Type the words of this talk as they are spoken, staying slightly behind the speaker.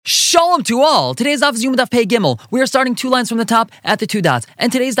Shalom to all! Today's daf is Yoma Daf Pei Gimel. We are starting 2 lines from the top at the 2 dots.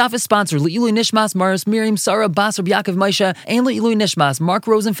 And today's daf is sponsored Le'ilui Nishmas Maris Miriam Sarah Bas Reb Yaakov Moshe and Le'ilui Nishmas Mark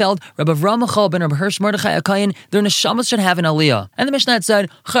Rosenfeld Reb Avram Michal ben Reb Hirsch Mordechai Akayin. Their neshamas should have an aliyah. And the Mishnah had said,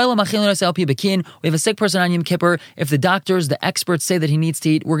 Chayla Machilin Asel Pi Bekin. We have a sick person on Yom Kippur. If the doctors, the experts say that he needs to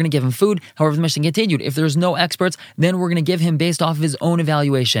eat, we're going to give him food. However, the Mishnah continued. If there's no experts, then we're going to give him based off of his own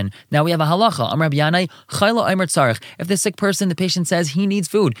evaluation. Now we have a halacha. Amar Rabbi Yanai, Chayla Omer Tzarech. If the sick person, the patient says he needs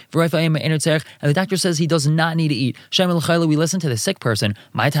food, and the doctor says he does not need to eat, we listen to the sick person.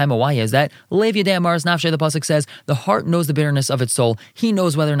 My time, why is that? Lev Yadei Amaras Nafshe, the pasuk says, the heart knows the bitterness of its soul. He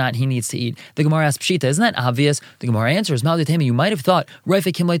knows whether or not he needs to eat. The Gemara asks Pshita, isn't that obvious? The Gemara answers, you might have thought,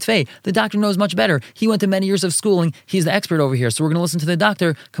 the doctor knows much better. He went to many years of schooling. He's the expert over here, so we're going to listen to the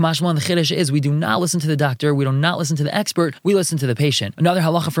doctor. Kamashman, the Chiddush is, we do not listen to the doctor, we do not listen to the expert, we listen to the patient. Another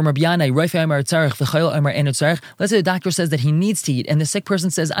halacha from Rabbi Yanai, let's say the doctor says that he needs to eat, and the sick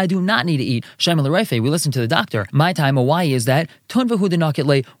person says, I do not need to eat. We listen to the doctor. My time, why is that?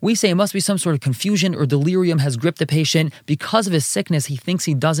 We say it must be some sort of confusion or delirium has gripped the patient. Because of his sickness, he thinks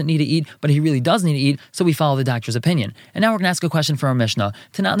he doesn't need to eat, but he really does need to eat, so we follow the doctor's opinion. And now we're going to ask a question from our Mishnah.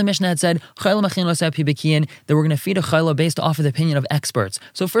 Tanat, the Mishnah had said, that we're going to feed a chayla based off of the opinion of experts.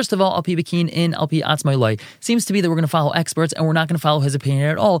 So first of all, al pi bekin in, al pi atzmai lai. Seems to be that we're going to follow experts, and we're not going to follow his opinion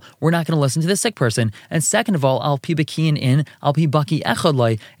at all. We're not going to listen to the sick person. And second of all, al pi bekin in, al pi baki echad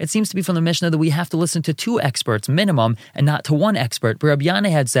lai. It seems to be from the Mishnah that we have to listen to 2 experts minimum and not to 1 expert. But Rabbi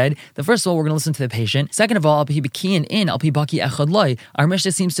Yanai had said that first of all, we're going to listen to the patient. Second of all, al pi bekin in, al pi baki echad lai. Our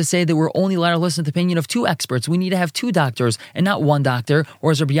Mishnah seems to say that we're only allowed to listen to the opinion of 2 experts. We need to have 2 doctors and not 1 doctor.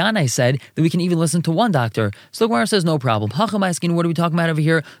 Or as Rabbi Yanai said, that we can even listen to 1 doctor. So the Gemara says no problem. Hacham asking, what are we talking about over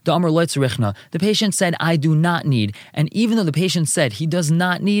here? The Amar Lo Tzrichna. The patient said, I do not need. And even though the patient said he does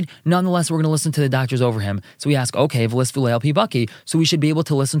not need, nonetheless, we're going to listen to the doctors over him. So we ask, okay, so we should be able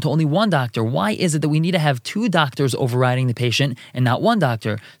to listen to only 1 doctor. Why is it that we need to have 2 doctors overriding the patient and not 1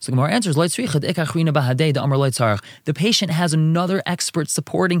 doctor? So the Gemara answers, the patient has another expert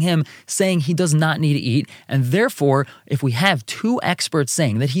supporting him, saying he does not need to eat. And therefore, if we have 2 experts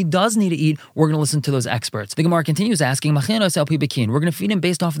saying that he does need to eat, we're going to listen to those experts. The Gemara continues asking, we're going to feed him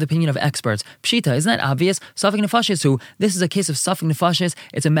based off of the opinion of experts. Pshita, isn't that obvious? Safek nefashis hu. This is a case of safek nefashis.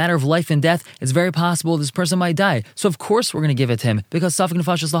 It's a matter of life and death. It's very possible this person might die. So of course we're going to give it to him, because safek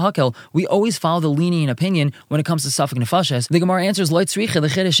nefashis lahakel. We always follow the lenient opinion when it comes to safek nefashis. The Gemara answers, loit tzricha. The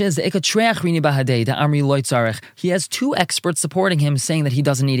chiddush is the ikatreach rini bahadei the amri loit tzarech. He has 2 experts supporting him, saying that he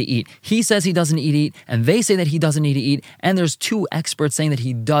doesn't need to eat. He says he doesn't need to eat, and they say that he doesn't need to eat. And there's 2 experts saying that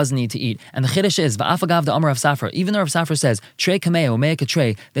he does need to eat. And the chiddush is va'afagav the amar of Safra. Even though Rav Safra says trei kameo meika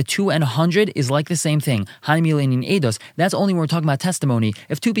trei, that 2 and 100 is like the same thing. Hanimilin edos. That's only when we're talking about testimony.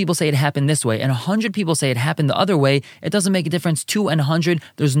 If 2 people say it happened this way and 100 people say it happened the other way, it doesn't make a difference. 2 and 100,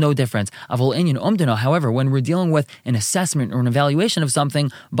 there's no difference. Avol inyan umdana. However, when we're dealing with an assessment or an evaluation of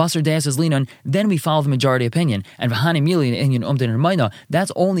something, basar deas is linon, then we follow the majority opinion. And v'hanimilin inyan umdana mayna.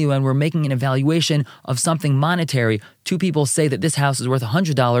 That's only when we're making an evaluation of something monetary. 2 people say that this house is worth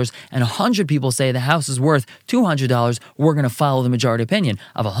 $100, and 100 people say the house is worth $200, we're going to follow the majority opinion.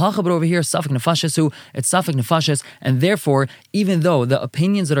 But over here, safek nefashis, it's safek nefashis, and therefore, even though the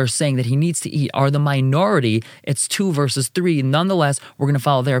opinions that are saying that he needs to eat are the minority, it's 2 versus 3. Nonetheless, we're going to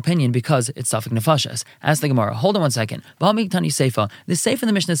follow their opinion because it's safek nefashis. Ask the Gemara. Hold on one second. The Seifa in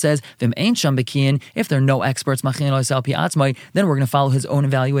the Mishnah says, if there are no experts, then we're going to follow his own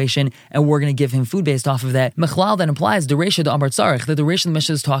evaluation, and we're going to give him food based off of that. Mechlal, that implies the Reisha the Amar Tzarech, that the Reisha the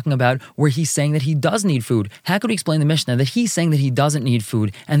Mishnah is talking about where he's saying that he does need food. How could we explain the Mishnah that he's saying that he doesn't need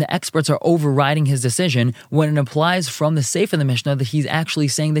food and the experts are overriding his decision when it implies from the Seif in the Mishnah that he's actually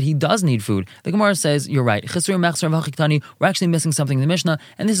saying that he does need food? The Gemara says, you're right. We're actually missing something in the Mishnah,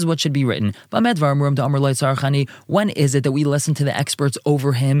 and this is what should be written. When is it that we listen to the experts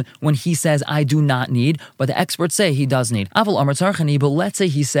over him when he says, I do not need, but the experts say he does need? But let's say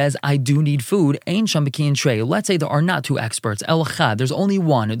he says, I do need food. Let's say there are not 2 experts. There's only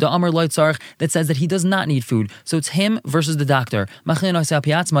 1. The Amar Lo Tzarech that says that he does not need food. So it's him versus the doctor.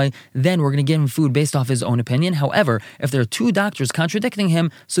 Then we're going to give him food based off his own opinion. However, if there are 2 doctors contradicting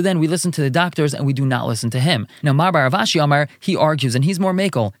him, so then we listen to the doctors and we do not listen to him. Now, Marbar Avashi Amar, he argues, and he's more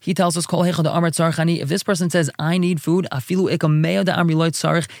makel. He tells us, if this person says, I need food, even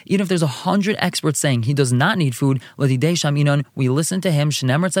if there's 100 experts saying he does not need food, we listen to him.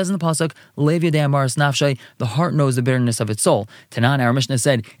 Shnemer says in the pasuk, the heart knows knows the bitterness of its soul. Tanan, our Mishnah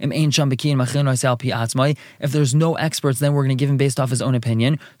said, if there's no experts, then we're going to give him based off his own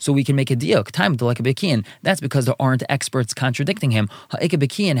opinion, so we can make a diuk. Time to like a bekian. That's because there aren't experts contradicting him.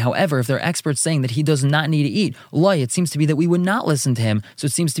 However, if there are experts saying that he does not need to eat, it seems to be that we would not listen to him. So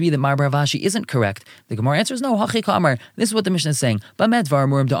it seems to be that Mar Bar Avashi isn't correct. The Gemara answers no. This is what the Mishnah is saying. That's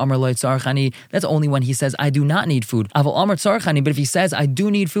only when he says I do not need food. But if he says I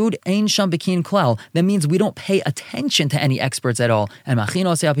do need food, that means we don't pay attention to any experts at all. And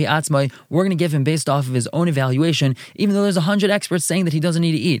we're going to give him based off of his own evaluation, even though there's 100 experts saying that he doesn't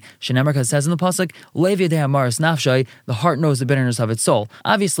need to eat. Shenemarka says in the pasuk, the heart knows the bitterness of its soul.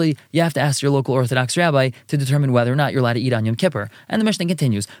 Obviously, you have to ask your local Orthodox rabbi to determine whether or not you're allowed to eat on Yom Kippur. And the Mishnah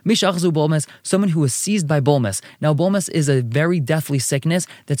continues, someone who was seized by bolmus. Now, bolmus is a very deathly sickness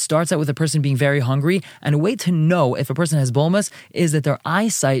that starts out with a person being very hungry, and a way to know if a person has bolmus is that their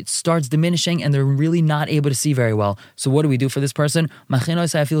eyesight starts diminishing and they're really not able to see very well. So what do we do for this person?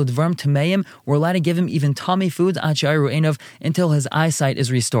 We're allowed to give him even tummy foods until his eyesight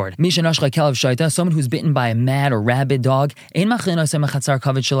is restored. Someone who's bitten by a mad or rabid dog, we're not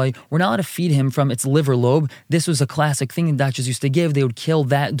allowed to feed him from its liver lobe. This was a classic thing the doctors used to give. They would kill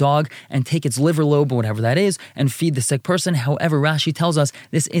that dog and take its liver lobe, or whatever that is, and feed the sick person. However, Rashi tells us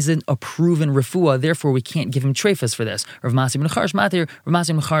this isn't a proven refuah, therefore we can't give him treifas for this. Rav Masi ben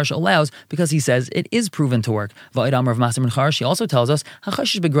Charsh allows because he says it is proven to work. Va'idam Rav Masi ben Charsh, he also tells us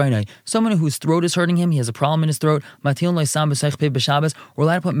someone whose throat is hurting him, he has a problem in his throat. We're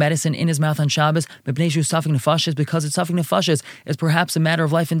allowed to put medicine in his mouth on Shabbos, because it's suffering nefashis. It's perhaps a matter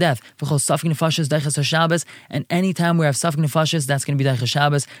of life and death. And anytime we have suffering nefashis, that's going to be daichas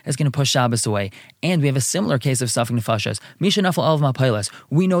Shabbos. It's going to push Shabbos away. And we have a similar case of suffering nefashis.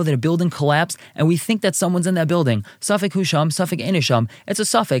 We know that a building collapsed, and we think that someone's in that building. Safek husham, safek enisham. It's a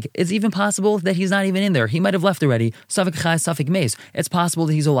safek. It's even possible that he's not even in there. He might have left already. Safek chai, safek meis. It's possible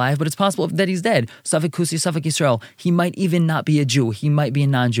that he's alive, but it's possible that he's dead. Safek kusi, safek Yisrael. He might even not be a Jew. He might be a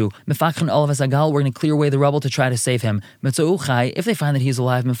non-Jew. Mefachin olav asagal. We're going to clear away the rubble to try to save him. Metzau chai. If they find that he's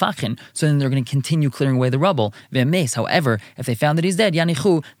alive, mefachin. So then they're going to continue clearing away the rubble. Ve'meis. However, if they found that he's dead,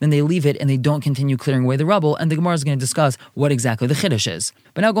 yanichu, then they leave it and they don't continue clearing away the rubble. And the Gemara is going to discuss what exactly the chiddush is.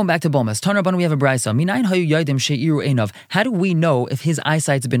 But now going back to bolmus. Tanarban, we have a brayso. Minayin hayu yaidim she'iru einav. How do we know if his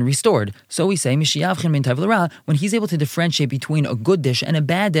eyesight's been restored? So we say mishiyavchin min tav l'ra. When he's able to differentiate between a good dish and a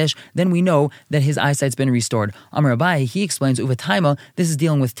bad dish, then we know that his eyesight's been restored. Amar Abai, he explains uvataima. This is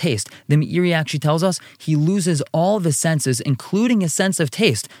dealing with taste. The Meiri actually tells us he loses all of his senses, including a sense of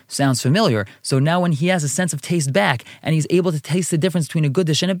taste. Sounds familiar. So now when he has a sense of taste back and he's able to taste the difference between a good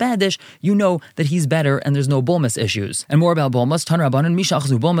dish and a bad dish, you know that he's better and there's no bolmus issues. And more about bolmus. Tanarabanan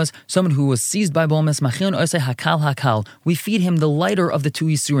mishachzu bolmus. Someone who was seized by bolmus. Machin osei hakal. We feed him the lighter of the two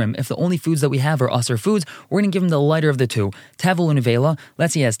yisurim. If the only foods that we have are asur foods, we're going to give him the lighter of the two. Tevel and nevela.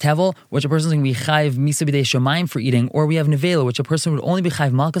 Let's say he has tevel, which a person is going to be chayiv misa b'dei shamayim for eating, or we have nevela, which a person would only be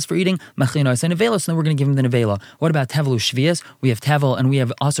chayiv malchus for eating. Machin osei nevela. So then we're going to give him the nevela. What about tevel shvias? We have tevel and we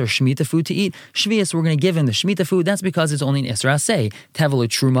have asur shmita food to eat. Shvias, we're going to give him the shmita food. That's because it's only an isra say. Tevel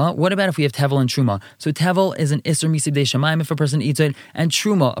truma. What about if we have tevel and truma? So tevel is an isra misa b'dei shamayim if a person eats it, and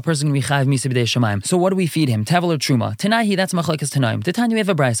truma, a person can be chayiv misa b'dei shamayim. So what do we feed him? Tevel or truma? Tanaihi, that's machlekes tanaim. The Tanya we have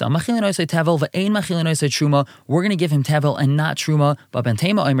a brayso. Machilin osei tevel v'ein machilin osei truma. We're going to give him tevel and not truma. But Ben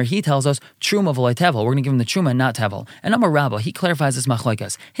Tema Omer, he tells us truma v'loy tevel. We're going to give him the truma and not tevel. And Amar Rabba, he clarifies this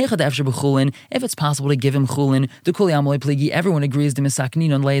machlekes. Heichad efshar b'chulin. If it's possible to give him chulin, the kuli amalei pligi. Everyone agrees the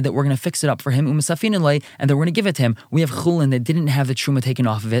misaknin lay that we're going to fix it up for him u'misafin lay, and that we're going to give it to him. We have chulin that didn't have the truma taken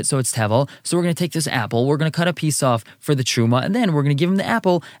off of it, so it's tevel. So we're going to take this apple, we're going to cut a piece off for the truma, and then we're going to give him the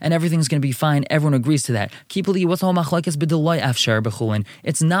apple, and everything's going to be fine. Everyone agrees to that. Kipuli, what's the whole machlekes b'delay afshar b'chulin?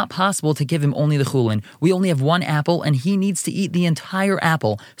 It's not possible to give him only the chulin. We only have one apple, and he needs to eat the entire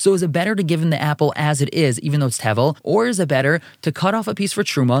apple. So is it better to give him the apple as it is, even though it's tevel, or is it better to cut off a piece for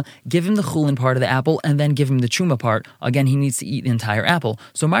truma, give him the chulin part of the apple, and then give him the truma part? Again, he needs to eat the entire apple.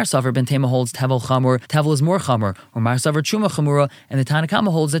 So Mar Savar ben Tema holds tevel chamur, tevel is more chamur, or Mar Savar truma chamura, and the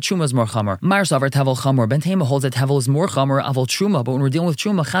Tanakama holds that truma is more chamur. Mar Savar tevel chamur, ben Tema holds that tevel is more chamur, avol truma, but when we're dealing with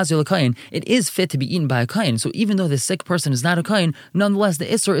truma, chazil l'kayin, it is fit to be eaten by a kayin. So even though the sick person is not a kayin, nonetheless the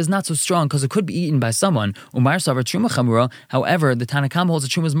isser is not so strong because it could be eaten by someone. Umar Savar truma chamura, however, the Tanakama holds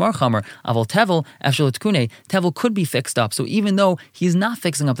that truma is more chamur, avol tevel, afshel tkune, tevel could be fixed up. So even though he's not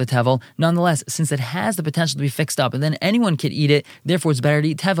fixing up the tevel, nonetheless, since it has the potential to be fixed up, and then anyone could eat it, therefore it's better to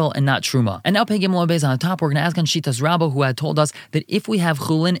eat tevel and not truma. And now Pegim Lobez on the top, we're going to ask on Shitas Rabba, who had told us that if we have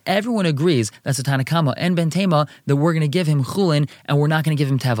chulin, everyone agrees, that's the Tanakama and Ben Tema, that we're going to give him chulin and we're not going to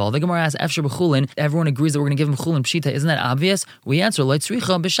give him tevel. The Gemara asks, Efshar b'chulin, everyone agrees that we're going to give him chulin pshita. Isn't that obvious? We answer,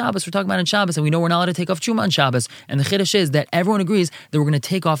 Leitzricha b'Shabbos, we're talking about in Shabbos, and we know we're not allowed to take off Truma on Shabbos. And the Chiddush is that everyone agrees that we're going to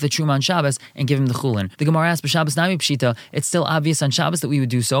take off the Truma on Shabbos and give him the Chulin. The Gemara asks, B'Shabbos Nami Pshita, it's still obvious on Shabbos that we would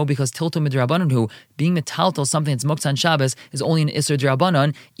do so because Tilto Midrabanan, who being metaltal, something that's muktzah on Shabbos, is only an Isser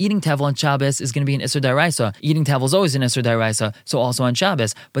D'Rabanan. Eating tevel on Shabbos is going to be an Isser D'Oraisa. Eating tevel is always an Isser D'Oraisa, so also on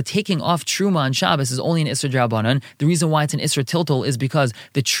Shabbos. But taking off Truma on Shabbos is only an Isser D'Rabanan. The reason why it's an Isser Tiltal is because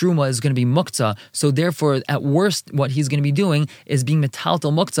the Truma is going to be muktzah. So therefore, at worst, what he's going to be doing is being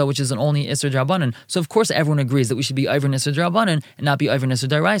metaltal muktzah, which is an only Isser D'Rabanan. So of course, everyone agrees that we should be over an Isser D'Rabanan and not be over an Isser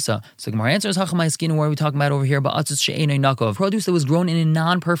D'Oraisa. So Gemara answers, Hachamai Skin, what are we talking about over here? But produce that was grown in a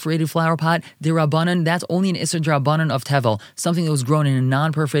non-perforated flower pot, D'Rabanan, that's only an Isser D'Rabanan of tevel. Something that was grown in a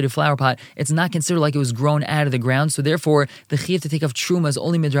non-perforated flower pot, it's not considered like it was grown out of the ground. So therefore, the chiyuv to take off Truma is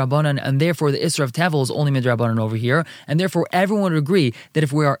only midrabanan, and therefore the Isser of tevel is only midrabanan over here. And therefore, everyone would agree that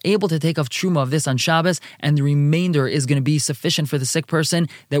if we are able to take off Truma of this on Shabbos, and the remainder is going to be sufficient for the sick person,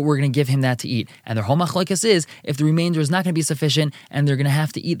 that we're going to give him that to eat. And their whole machlokes is, if the remainder is not going to be sufficient, and they're going to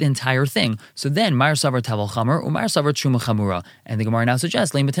have to eat the entire thing. So then, Mar Savar Tevel Chamor, Umar Savar Truma Chamura. And the Gemara now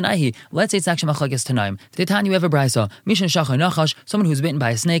suggests, let's say it's actually machlokes Tanaim. Teitan, you have a brisa. Mishan Shachai Nachash, someone who's bitten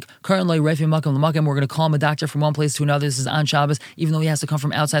by a snake. Currently, Refi Makam L'Makam, we're going to call him a doctor from one place to another. This is on Shabbos, even though he has to come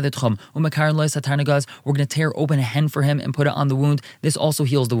from outside the Tchum. Umakaran Lois Hatarnagaz, we're going to tear open a hen for him and put it on the wound. This also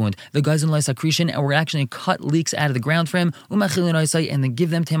heals the wound. The Gazin Lois Accretion, and we're actually going to cut leaks out of the ground for him. Umachilin Oisai, and then give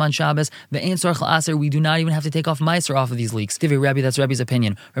them to him on Shabbos. The Ansar Aser, we do not even have to take off Meiser off of these leaks. Divi Rabbi, that's Rabbi's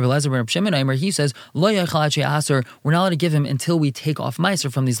opinion. Rabbi Lezer Reb Shimon Aimer, he says, Lo Yachalache Aser, we're not allowed to give him until we take off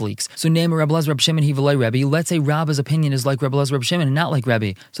Meiser from these leaks. So name Rabbi Lezer Reb Shimon, he v'loi Rabbi. Let's say Rabbi's opinion is like Rabbi Lezer Reb Shimon and not like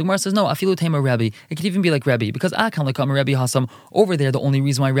Rabbi. So Gemara says, no, afilu tema Rabbi. It could even be like Rabbi, because Akan lekam Rabbi Hasam. Over there, the only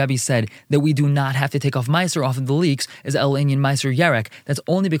reason why Rabbi said that we do not have to take off Meiser off of the leaks is El Inyan Meiser Yarek. That's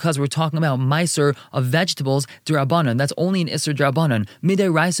only because we're talking about Meiser of vegetables, D'Rabanan. That's only an Isser D'Rabanan. Midday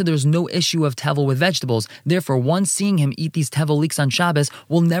Raisa, there's no issue of tevel with vegetables. Therefore, one seeing him eat these tevel leeks on Shabbos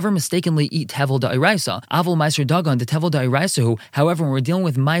will never mistakenly eat tevel da'iraisa. Avol Meiser Dagan, the tevel da'iraisa. However, when we're dealing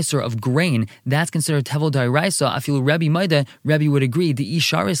with Meiser of grain, that's considered tevel da'iraisa. I feel Rabbi Maida, Rabbi would agree, the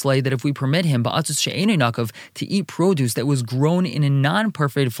Isharis lay that if we permit him to eat produce that was grown in a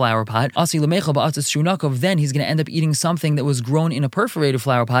non-perforated flower pot, then he's going to end up eating something that was grown in a perforated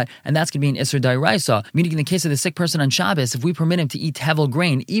flower pot, and that's going to be an Isser da'iraisa. Meaning in the case of the sick person on Shabbos, if we permit him to eat tevel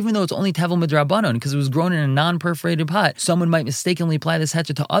grain, even though it's only tevel midrabanan, because it was grown in a non-perforated pot, someone might mistakenly apply this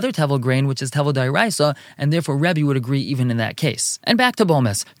heter to other tevel grain, which is tevel da'iraisa, and therefore Rebbe would agree even in that case. And back to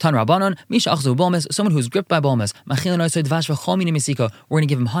bolmes. Tan Rabbanon, Misha Achzu bolmes, someone who's gripped by bolmes. We're going to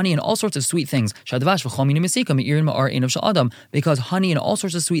give him honey and all sorts of sweet things. Because honey and all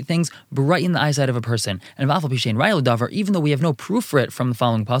sorts of sweet things brighten the eyesight of a person. And even though we have no proof for it from the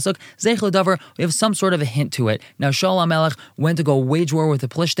following pasuk, we have some sort of a hint to it. Now Shaul HaMelech went to go wage war with the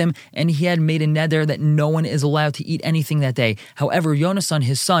Plishtim, and he had made a neder that no one is allowed to eat anything that day. However, Yonasan,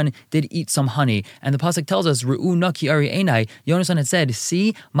 his son, did eat some honey. And the pasuk tells us, Ru'u naki ari einai. Yonasan had said,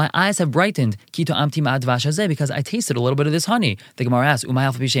 see, my eyes have brightened, kito amti ma'advash hazeh, because I tasted a little bit of this honey. The Gemara asks,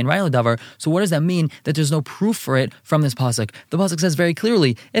 so what does that mean that there's no proof for it from this pasuk? The pasuk says very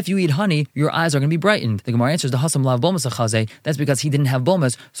clearly, if you eat honey, your eyes are going to be brightened. The Gemara answers, the hasam lav bolmas achazeh. That's because he didn't have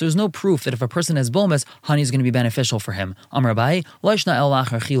bolmas, so there's no proof that if a person has bolmas, honey is going to be beneficial for him. Amar Abaye, lo yishna el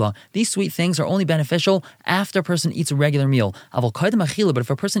lachar chila. These sweet things are only beneficial after a person eats a regular meal. Avol kaidem achila, but if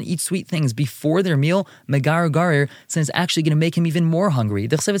a person eats sweet things before their meal, megar garir, since it's actually going to make him even more hungry.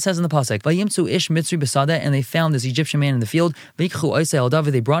 The Chsivit says in the pasuk, vayimtzu ish mitzri besada, and they found this Egyptian man in the field. Vayikchu oisei el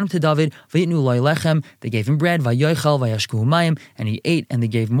David, they brought him to David. Vayitnu lo lechem, they gave him bread. Vayochel vayashkuhu mayim, and he ate, and they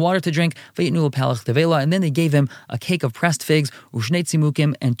gave him water to drink. Vayitnu pelach tevela, and then they gave him a cake of pressed figs, ushnei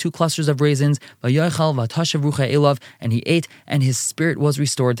tzimukim, and 2 clusters of raisins. Vayochel vatashav rucha elav, and he ate, and his spirit was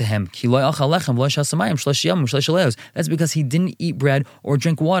restored to him. Ki lo achal lechem lo shasamayim shlesh yom shlesh aleos. That's because he didn't eat bread or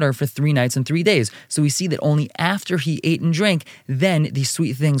drink water for 3 nights and 3 days. So we see that only after he ate and drank, then these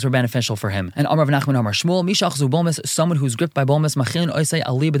sweet things were beneficial for him. And Amar Nachman Amar Shmuel, Mishachzu bolmes, someone who's gripped by bolmes, machin oisei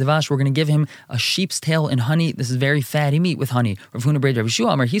ali b'devash, we're going to give him a sheep's tail in honey. This is very fatty meat with honey. Rav Huna Brei Rav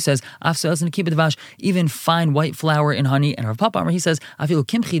Yeshua Amar, he says, afselas and b'devash, even fine white flour in honey. And Rav Papa Amar, he says, afilu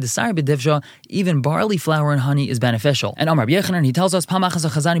kimchi desar b'divsha, even barley flour in honey is beneficial. And Amar Yechanan, he tells us, pamachas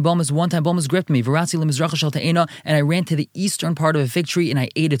achazani bolmes, one time bolmes gripped me, v'ratzi lemizracha shel ta'ena, and I ran to the eastern part of a fig tree and I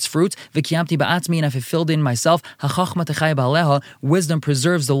ate its fruits, v'kiyamti ba'atzmi, and I fulfilled in myself, hachachma techaya ba'aleha, wisdom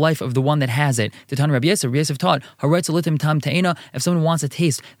preserves the life of the one that has it. The Tan Rabbi Yosef taught, haraitz tam ta'ena, if someone wants to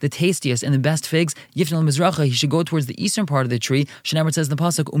taste the tastiest and the best figs, yifnel mizracha, he should go towards the eastern part of the tree. Shneimer says in the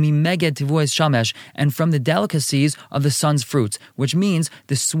pasuk, umi meged tivuas shamesh, and from the delicacies of the sun's fruits, which means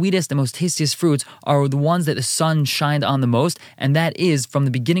the sweetest and most tastiest fruits are the ones that the sun shined on the most, and that is from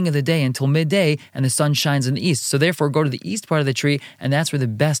the beginning of the day until midday, and the sun shines in the east. So therefore, go to the east part of the tree, and that's where the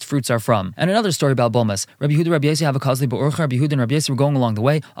best fruits are from. And another story about Bulmas. Rabbi Yehuda, Rabbi Yossi have a kazli ba'orcha. Rabbi Yehuda and Rabbi Yossi were going along the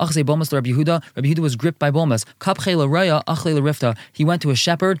way. Achzei Bulmas Rabbi Yehuda. Rabbi Yehuda was gripped by Bulmas. Kapchei l'raya, achlei l'rifta. He went to a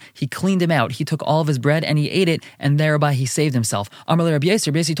shepherd. He cleaned him out. He took all of his bread and he ate it, and thereby he saved himself. Amar le Rabbi Yossi.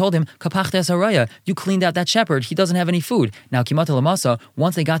 Rabbi Yossi told him, Kapachtes haraya. You cleaned out that shepherd. He doesn't have any food. Now kimata lamasa.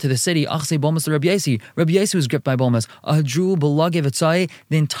 Once they got to the city, Achzei Bulmas Rabbi Yossi. Rabbi Yossi was gripped by Bulmas. Ahadru b'lagev etzai.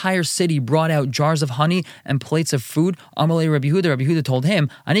 The entire city brought out jars of honey and plates of food. Amar le Rabbi Yehuda. Rabbi Yehuda told him,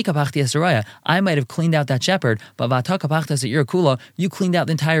 Ani kapachti esaraya. I might have cleaned out that shepherd, but vata kapachtas irakula. You cleaned out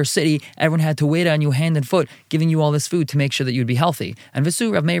the entire city. Everyone had to wait on you hand and foot, giving you all this food to make sure that you'd be healthy. And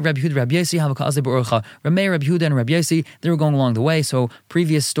Visu, Rav Meir, Rabbi Yehuda, Rabbi Yossi, Havakazle B'Orcha. Rav Meir, Rabbi Yehuda, and Rabbi Yossi, they were going along the way. So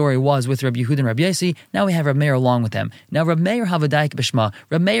previous story was with Rabbi Yehuda and Rabbi Yossi. Now we have Rav Meir along with them. Now Rav Meir Havadaik B'Shma.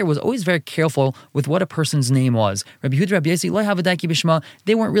 Rav Meir was always very careful with what a person's name was. Rabbi Yehuda, Rabbi Yossi, Lo Havadaiki B'Shma.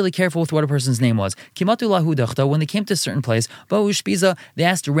 They weren't really careful with what a person's name was. Kimatu Lahu Dachta. When they came to a certain place, Ba'u Shpiza, they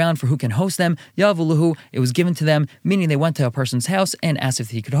asked around for who can host them. Yavulahu, it was given to them, meaning they went to a person's house and asked if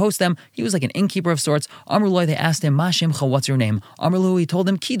he could host them. He was like an innkeeper of sorts. Amrullah, they asked him, Ma Shimcha, what's your name? Amrullah, he told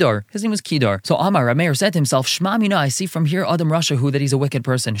them, Kedar. His name was Kedar. So Amar, Rav Meir said to himself, Shma Mina, I see from here Adam Rashahu, that he's a wicked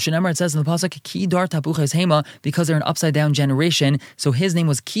person. Shenamar, it says in the pasuk, Kedar Tapuches Hema, because they're an upside down generation. So his name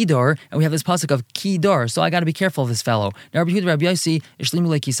was Kedar, and we have this pasuk of Kedar. So I got to be careful of this fellow. Now Rabbi Yehuda, Rabbi Yossi, Ishlimu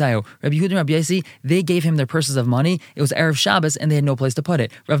Le Kisayo. Rabbi Yehuda and Rabbi Yossi, they gave him their purses of money. It was Erev Shabbos, and they had no place to put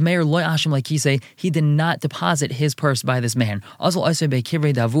it. Rav Meir Loy Ashim Le Kisei, he did not deposit his purse by this man. So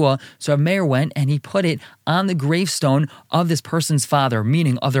Rav Meir went and he put it on the gravestone of this person's father,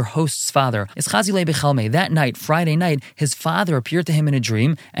 meaning of their host's father. That night, Friday night, his father appeared to him in a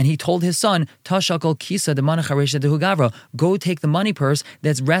dream, and he told his son, Tashakal Kisa de go take the money purse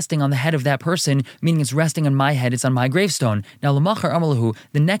that's resting on the head of that person, meaning it's resting on my head, it's on my gravestone. Now,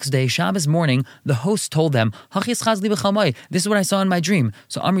 the next day, Shabbos morning, the host told them, this is what I saw in my dream.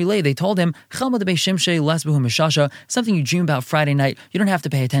 So Amri, they told him, something you dream about Friday night, you don't have to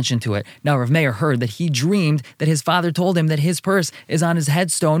pay attention to it. Now Rav Meir heard that he dreamed that his father told him that his purse is on his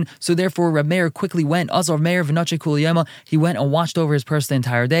headstone, so therefore Rav Meir quickly went, he went and watched over his purse the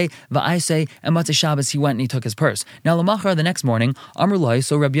entire day, and Matzah Shabbos he went and he took his purse. Now Lamachar, the next morning, Amrullah,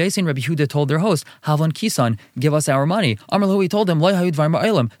 so Rabbi Yossi and Rabbi Yehuda told their host, Havon Kisan, give us our money. Amrullah, he told them,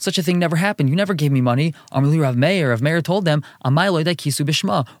 such a thing never happened, you never gave me money. Amrullah, Rav Meir told them,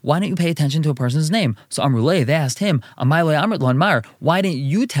 why don't you pay attention to a person's name? So Amrullah, they asked him, why didn't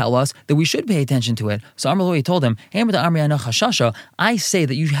you tell us that we should pay attention to it? So Amrullah told him, I say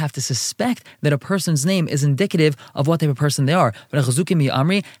that you have to suspect that a person's name is indicative of what type of person they are.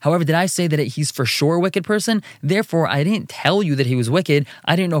 However, did I say that he's for sure a wicked person? Therefore, I didn't tell you that he was wicked.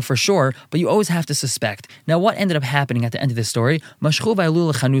 I didn't know for sure, but you always have to suspect. Now, what ended up happening at the end of this story?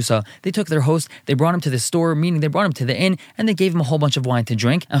 They took their host, they brought him to the store, meaning they brought him to the inn, and they gave him a whole bunch of wine to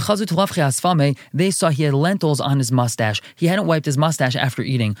drink. And they saw he had lentils on his mustache. He hadn't wiped his mustache after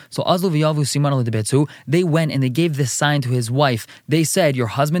eating. So they went and they gave this sign to his wife. They said, your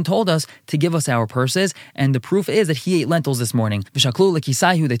husband told us to give us our purses, and the proof is that he ate lentils this morning.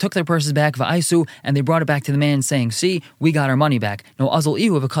 They took their purses back, and they brought it back to the man, saying, see, we got our money back. No,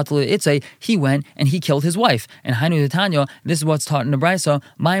 he went and he killed his wife. And this is what's taught in the Brisa,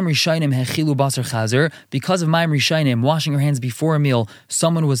 because of Mayim Rishainim, washing your hands before a meal,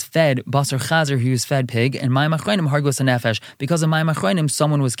 someone was fed basar chazer, he was fed pig, and Mayim Achronim hargos nefesh, because of Mayim Achronim,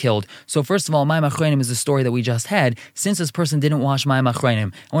 someone was killed. So first of all, Mayim Achronim is the story that we just had, since this person didn't wash Mayim Achronim.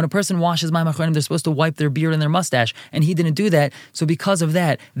 And when a person washes Mayim Achronim, they're supposed to wipe their beard and their mustache, and he didn't do that, so because of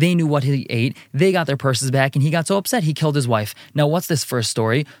that, they knew what he ate, they got their purses back, and he got so upset, he killed his wife. Now, what's this first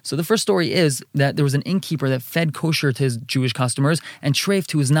story? So the first story is that there was an innkeeper that fed kosher to his Jewish customers, and treif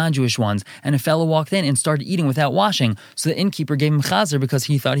to his non-Jewish ones, and a fellow walked in and started eating without washing, so the innkeeper gave him chazer because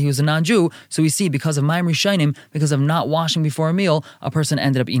he thought he was a non-Jew. So we see, because of Mayim Rishainim, because of not washing before a meal, a person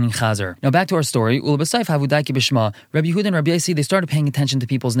ended up eating chazer. Now back to our story. Rabbi Yehuda and Rabbi Yossi, they started paying attention to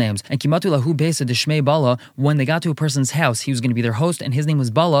people's names. And kimatu lahu beisa de Bala, when they got to a person's house, he was going to be their host, and his name was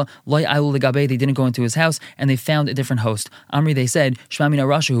Bala. Loy alu legabe, they didn't go into his house, and they found a different host. Amri, they said, Shmamina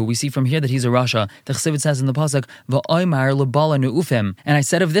Rashahu, we see from here that he's a Rasha. The Chesivit says in the pasuk, V'oymar lebala neufim. And I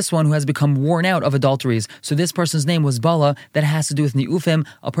said of this one who has become worn out of adulteries. So this person's name was Bala, that has to do with neufim,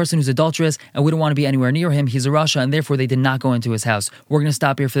 a person who's adulterous, and we don't want to be anywhere near him. He's a Rasha, and therefore they did not go into his house. We're going to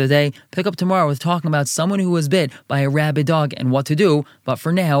stop here for the day. Pick up tomorrow with talking about someone who was bit by a rabid dog and what to do. But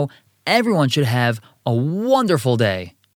for now, everyone should have a wonderful day.